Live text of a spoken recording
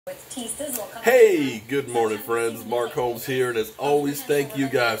Hey, good morning, friends. Mark Holmes here, and as always, thank you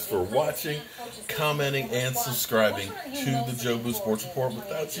guys for watching, commenting, and subscribing to the Joe Boo Sports Report.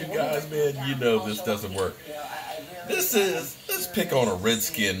 Without you guys, man, you know this doesn't work. Let's pick on a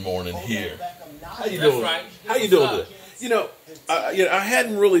Redskin morning here. How you doing? How you doing today? I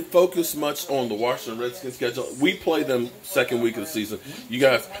hadn't really focused much on the Washington Redskins schedule. We play them second week of the season. You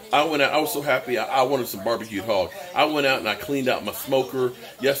guys, I went out. I was so happy. I wanted some barbecued hog. I went out and I cleaned out my smoker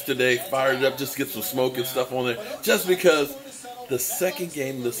yesterday, fired it up just to get some smoke and stuff on there. Just because the second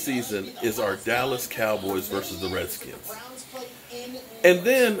game of the season is our Dallas Cowboys versus the Redskins. And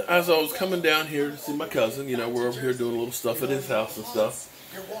then, as I was coming down here to see my cousin, we're over here doing a little stuff at his house and stuff.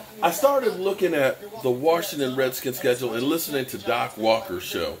 I started looking at the Washington Redskins schedule and listening to Doc Walker's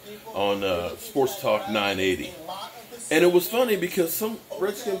show on Sports Talk 980. And it was funny because some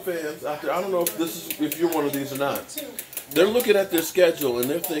Redskin fans out there, I don't know if you're one of these or not, they're looking at their schedule and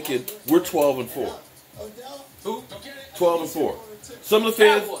they're thinking, we're 12-4. Who? 12-4. Some of the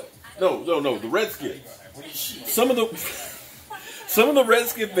fans, no, the Redskins. Some of the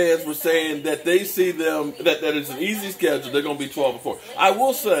Redskin fans were saying that they see them, that it's an easy schedule, they're going to be 12-4. I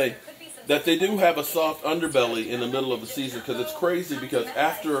will say that they do have a soft underbelly in the middle of the season because it's crazy because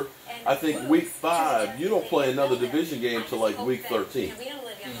after, I think, week 5, you don't play another division game till like week 13.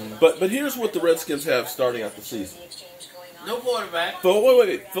 But here's what the Redskins have starting out the season. No quarterback.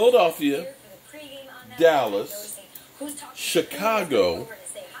 Wait. Philadelphia, Dallas, Chicago,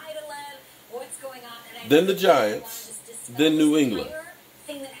 then the Giants, then New England.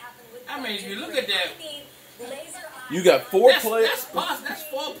 I mean, if you look at that, you got four players. That's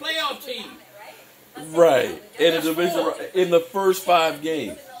 4 playoff teams. Right. In a division in the first 5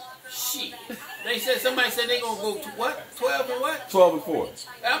 games. Shit. Somebody said they gonna go to what? 12 and what? 12-4.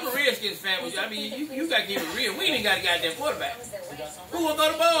 I'm a Redskins fan. I mean, you gotta keep it real. We ain't got a goddamn quarterback. Who gonna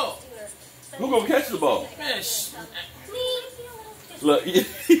throw the ball? Who gonna catch the ball? Man, Look.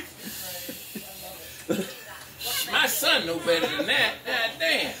 My son know better than that. God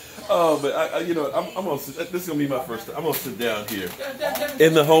damn. Oh, but I'm gonna sit. This is gonna be my first time. I'm gonna sit down here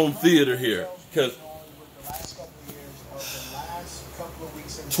in the home theater here because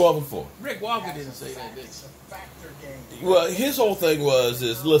 12-4. Rick Walker didn't say that, did he? Well, his whole thing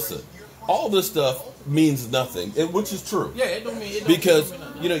is listen, all this stuff means nothing, which is true. Yeah, it don't mean because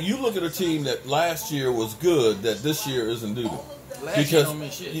you look at a team that last year was good that this year isn't doo-doo. Because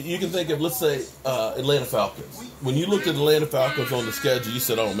you can think of, let's say, Atlanta Falcons. When you looked at Atlanta Falcons on the schedule, you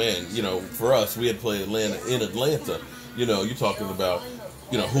said, oh, man, for us, we had to play Atlanta in Atlanta. You're talking about,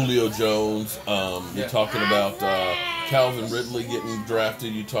 Julio Jones. You're talking about Calvin Ridley getting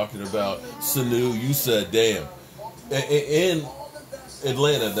drafted. You're talking about Sanu. You said, damn. In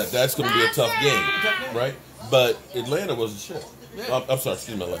Atlanta, that's going to be a tough game, right? But Atlanta wasn't shit. I'm sorry,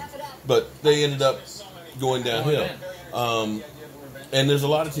 excuse my language. But they ended up going downhill. And there's a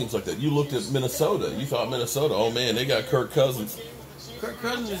lot of teams like that. You looked at Minnesota. You thought Minnesota, oh man, they got Kirk Cousins. Kirk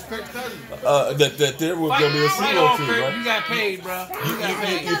Cousins is Kirk Cousins. That there was going to be a single team, right? You got paid, bro.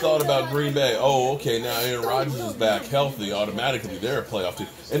 You thought about Green Bay. Oh, okay, now Aaron Rodgers is back healthy. Automatically, they're a playoff team.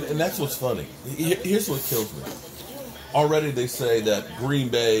 And that's what's funny. Here's what kills me. Already they say that Green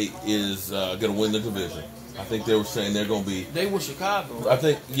Bay is going to win the division. I think they were saying they're going to be. They were Chicago. I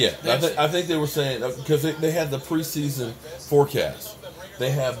think they were saying because they had the preseason forecast. They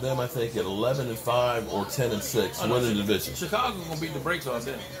have them, I think, at 11-5 or 10-6 winning the division. Chicago's going to beat the brakes off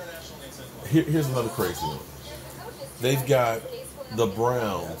them. Here's another crazy one. They've got the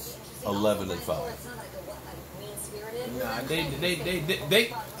Browns 11-5. Nah,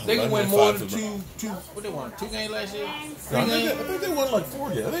 they can win more than two. What they won? 2 games last year? I think they won like 4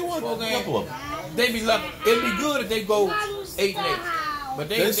 games. They won a couple of them. They be lucky. It'd be good if they go 8-8. But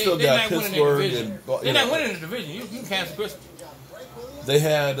they still got Pittsburgh winning the division. They're not winning the division. You can cancel Christmas. They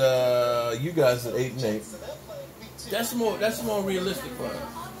had you guys at 8-8. That's more realistic for us.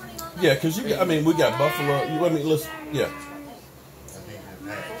 Yeah, because we got Buffalo. Listen, yeah.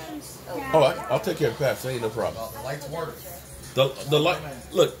 Oh, I'll take care of the pass. That ain't no problem. Lights work. The light.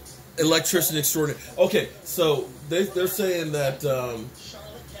 Look, electricity extraordinary. Okay, so they're saying that.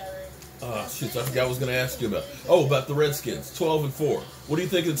 I forgot what I was going to ask you about. Oh, about the Redskins, 12-4. What do you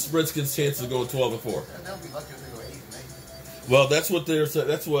think of the Redskins' chances of going 12-4? They'll be lucky if they go 8-8. Well, that's what they're saying.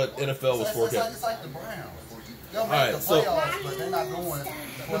 That's what NFL was forecasting. It's like the Browns. They'll make the playoffs, but they're not going.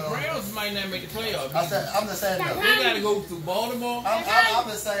 The Browns might not make the playoffs. I'm just saying though. They got to go through Baltimore. I'm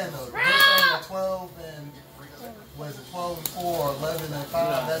just saying though. They're saying that 12-4 or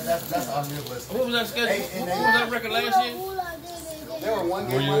 11-5? That's unrealistic. What was that schedule? What was that record last year? They were one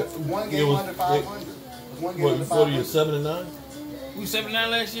game under 500. What are you, 7-9? We 7-9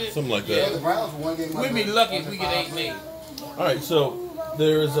 last year. Something like Yeah, that. the Browns were one game. We'd be lucky if we get 8-8. All right, so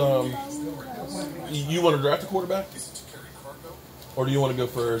there's you want to draft a quarterback, or do you want to go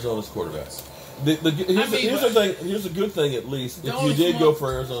for Arizona's quarterback? Here's the thing. Here's a good thing, at least. If you did go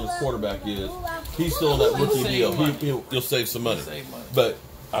for Arizona's quarterback, is he's still in that rookie deal. He'll save some money. But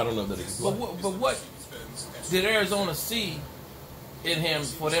I don't know that he can play. But what did Arizona see in him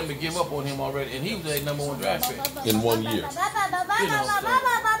for them to give up on him already? And he was a number 1 draft pick In 1 year. You know,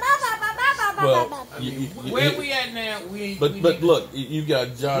 Well, where we at now? But look, you've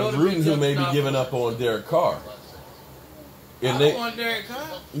got John Gruden who may be giving up on Derek Carr. I don't want Derek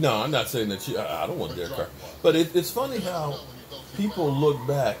Carr. No, I'm not saying that I don't want Derek Carr. But it's funny how people look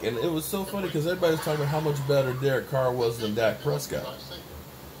back, and it was so funny because everybody was talking about how much better Derek Carr was than Dak Prescott.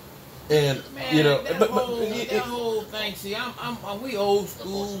 And Man, you know, that whole thing. See, we old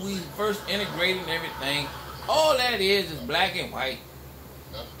school. We first integrated everything. All that is black and white.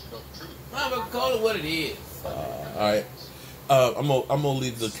 I'm gonna call it what it is. all right. I'm gonna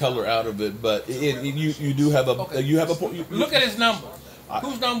leave the color out of it, but you do have a you have a point. Look at his numbers.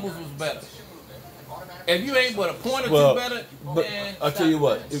 Whose numbers was better? If you ain't but a point or two better, but I'll tell you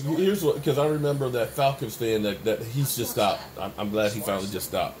what. Here's what, because I remember that Falcons fan that he's just stopped. I'm glad he finally just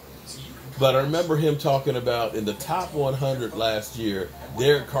stopped. But I remember him talking about in the top 100 last year,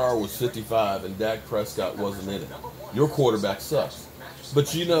 Derek Carr was 55 and Dak Prescott wasn't in it. Your quarterback sucks.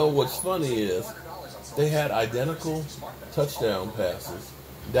 But you know what's funny is they had identical touchdown passes.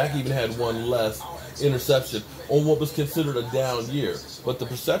 Dak even had one less interception on what was considered a down year. But the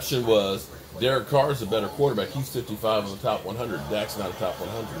perception was Derek Carr is a better quarterback. He's 55 in the top 100. Dak's not a top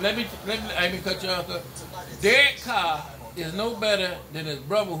 100. Let me cut you off. Derek Carr is no better than his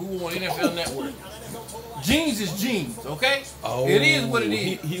brother who on NFL Network. Jeans is jeans, okay? Oh, it is what it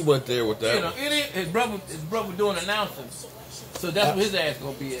is. He went there with that. You know, it is his brother doing announcing. So that's where his ass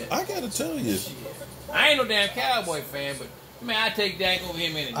gonna be at. I gotta tell you, I ain't no damn Cowboy fan, but man, I take Dak over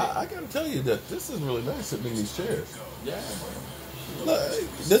him any day. I gotta tell you that this is really nice sitting in these chairs. Yeah.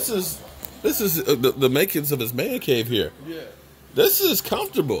 This is the makings of his man cave here. Yeah. This is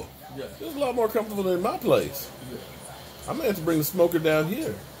comfortable. Yeah. This is a lot more comfortable than my place. Yeah. I may have to bring the smoker down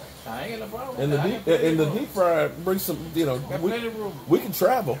here. I ain't got no problem. And the deep fryer, bring some. You know, we can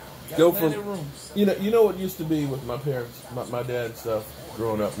travel. Go from. You know what used to be with my parents, my dad and stuff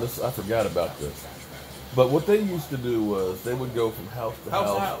growing up. I forgot about this. But what they used to do was they would go from house to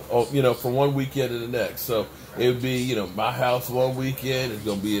house. Oh, you know, from one weekend to the next. So it would be, you know, my house one weekend. It's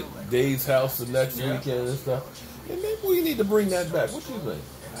gonna be at Dave's house the next weekend and stuff. And maybe we need to bring that back. What do you think?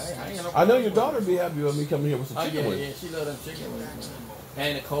 I know your daughter would be happy with me coming here with some chicken wings. Yeah, she love them chicken wings.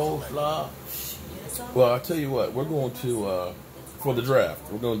 And the coleslaw. Well, I'll tell you what. We're going to, for the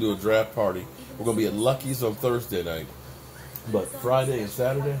draft, we're going to do a draft party. We're going to be at Lucky's on Thursday night. But Friday and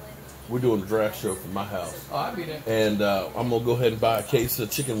Saturday, we're doing a draft show from my house. Oh, I'll be there. And I'm going to go ahead and buy a case of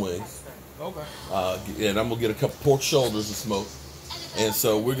chicken wings. Okay. And I'm going to get a couple pork shoulders to smoke. And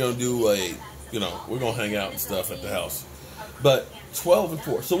so we're going to do we're going to hang out and stuff at the house. But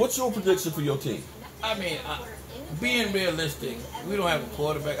 12-4. So what's your prediction for your team? I mean, being realistic, we don't have a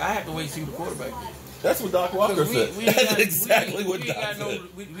quarterback. I have to wait to see the quarterback is. That's what Doc Walker said. That's exactly what Doc said.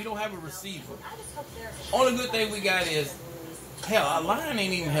 We don't have a receiver. Only good thing we got is, hell, our line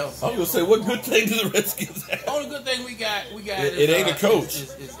ain't even healthy. I was going to say, what good thing do the Redskins have? Only good thing we got it ain't a coach.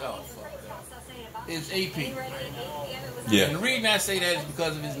 It's AP. Yeah. And the reason I say that is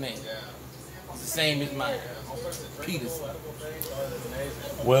because of his name. It's the same as mine. Peterson.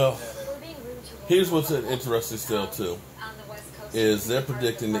 Well, here's what's interesting still, too, is they're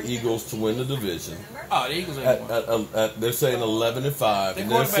predicting the Eagles to win the division. Oh, the Eagles ain't they're saying 11-5,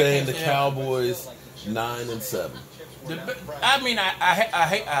 and they're saying the Cowboys 9-7. I mean,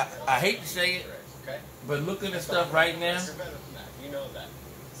 I hate to say it, but looking at stuff right now,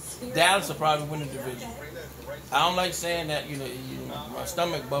 Dallas will probably win the division. I don't like saying that, my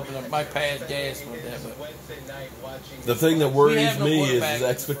stomach bubbling, my past gas with that, but the thing that worries me is his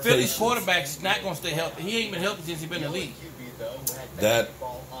expectations. Philly's quarterback is not going to stay healthy. He ain't been healthy since he's been in the league.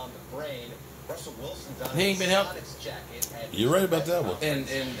 He ain't been healthy. You're right about that one.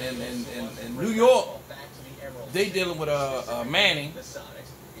 And New York, they dealing with Manning,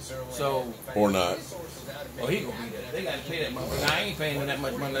 so or not. Oh, he gonna be there. They got to pay that money. I ain't paying him that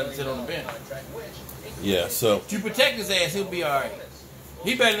much money to sit on the bench. Yeah, so to protect his ass, he'll be all right.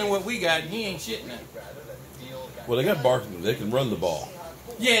 He better than what we got. He ain't shit now. Well, they got Barkley. They can run the ball.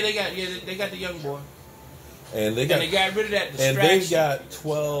 Yeah, they got the young boy. And they got rid of that distraction. And they got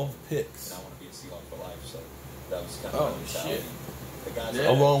 12 picks. Oh shit!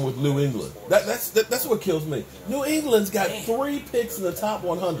 along with New England. That's what kills me. New England's got 3 picks in the top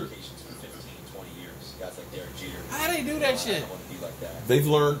 100. How they do that shit? They've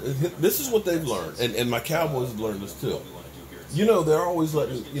learned. This is what they've learned, and my Cowboys have learned this too. You know, they're always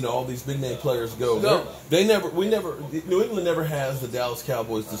letting all these big name players go. New England never has the Dallas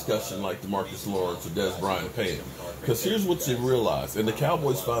Cowboys discussion like DeMarcus Lawrence or Des Bryant Payne. Because here's what you realize, and the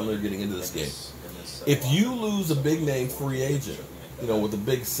Cowboys finally are getting into this game. If you lose a big name free agent, with a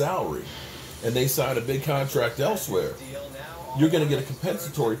big salary, and they sign a big contract elsewhere, you're going to get a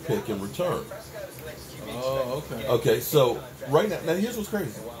compensatory pick in return. Oh, okay. Okay, so right now here's what's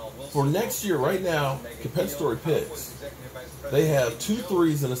crazy. For next year, right now, compensatory picks, they have 2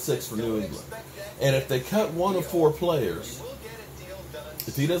 3s and a 6 for New England. And if they cut 1 of 4 players,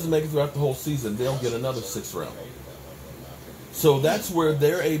 if he doesn't make it throughout the whole season, they'll get another 6th round. So that's where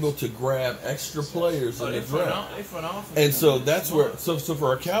they're able to grab extra players in the draft. And so that's where, so for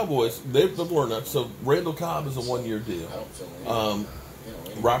our Cowboys, they've learned that. So Randall Cobb is a 1-year deal.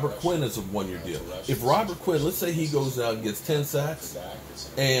 Robert Quinn is a 1-year deal. If Robert Quinn, let's say he goes out and gets 10 sacks,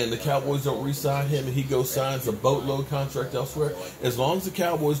 and the Cowboys don't re-sign him, and he goes signs a boatload contract elsewhere, as long as the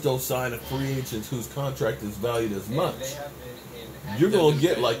Cowboys don't sign a free agent whose contract is valued as much, you're going to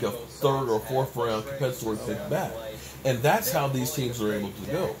get like a 3rd or 4th round compensatory pick back. And that's how these teams are able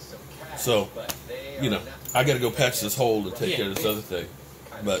to go. So, I got to go patch this hole to take care of this other thing.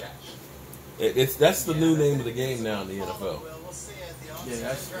 But that's the new name of the game now in the NFL. Yeah,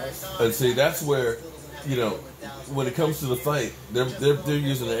 that's and see, that's where, when it comes to the fight, they're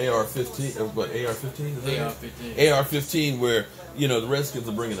using an AR-15. What, AR-15? AR-15, where the Redskins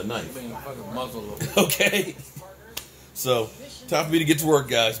are bringing a knife. Okay. So, time for me to get to work,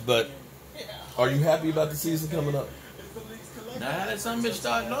 guys. But are you happy about the season coming up? Now, how did some bitch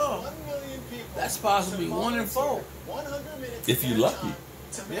starting off? That's possibly 1-4. If you're lucky.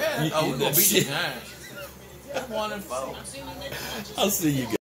 Yeah. We're gonna beat the Giants. That's 1-4. I'll see you guys.